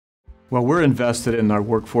Well, we're invested in our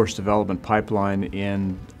workforce development pipeline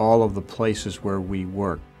in all of the places where we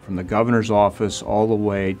work, from the governor's office all the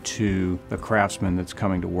way to the craftsman that's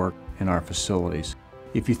coming to work in our facilities.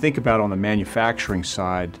 If you think about on the manufacturing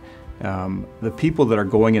side, the people that are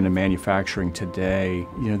going into manufacturing today,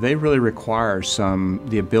 they really require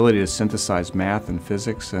the ability to synthesize math and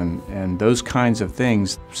physics and those kinds of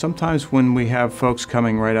things. Sometimes when we have folks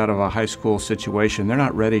coming right out of a high school situation, they're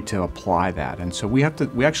not ready to apply that. And so we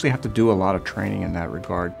actually have to do a lot of training in that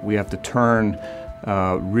regard. We have to turn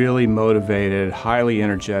really motivated, highly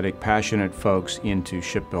energetic, passionate folks into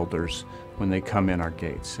shipbuilders when they come in our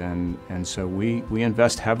gates, and so we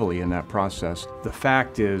invest heavily in that process. The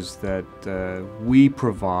fact is that we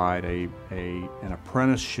provide an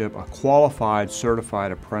apprenticeship, a qualified,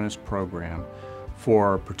 certified apprentice program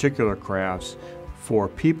for particular crafts for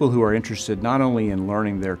people who are interested not only in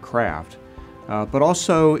learning their craft, but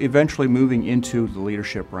also eventually moving into the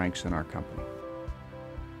leadership ranks in our company.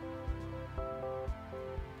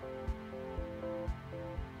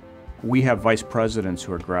 We have vice presidents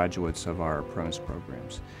who are graduates of our apprentice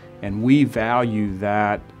programs, and we value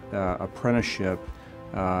that apprenticeship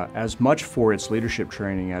as much for its leadership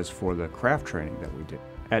training as for the craft training that we do.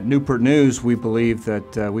 At Newport News, we believe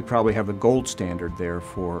that we probably have the gold standard there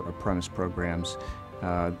for apprentice programs.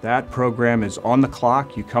 That program is on the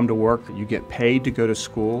clock. You come to work, you get paid to go to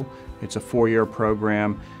school. It's a 4-year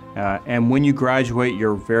program. And when you graduate,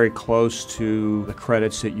 you're very close to the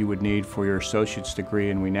credits that you would need for your associate's degree,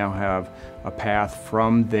 and we now have a path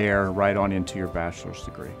from there right on into your bachelor's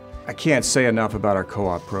degree. I can't say enough about our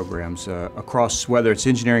co-op programs across, whether it's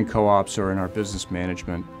engineering co-ops or in our business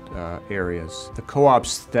management areas. The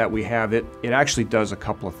co-ops that we have, it actually does a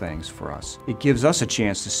couple of things for us. It gives us a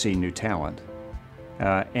chance to see new talent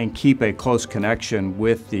and keep a close connection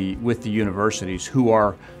with the universities who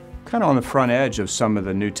are kind of on the front edge of some of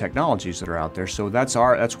the new technologies that are out there. So that's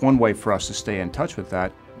one way for us to stay in touch with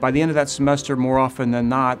that. By the end of that semester, more often than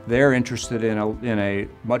not, they're interested in a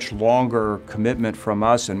much longer commitment from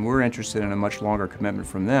us, and we're interested in a much longer commitment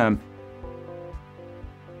from them.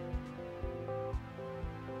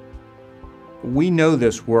 We know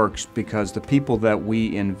this works because the people that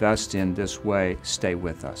we invest in this way stay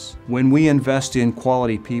with us. When we invest in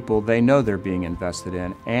quality people, they know they're being invested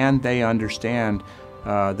in, and they understand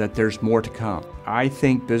that there's more to come. I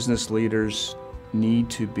think business leaders need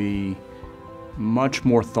to be much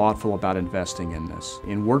more thoughtful about investing in this.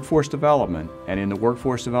 In workforce development and in the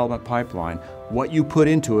workforce development pipeline, what you put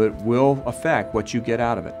into it will affect what you get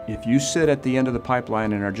out of it. If you sit at the end of the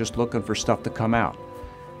pipeline and are just looking for stuff to come out,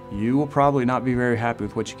 you will probably not be very happy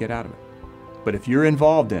with what you get out of it. But if you're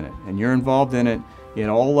involved in it, and you're involved in it in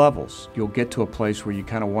all levels, you'll get to a place where you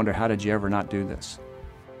kind of wonder, how did you ever not do this?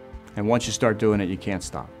 And once you start doing it, you can't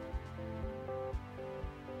stop.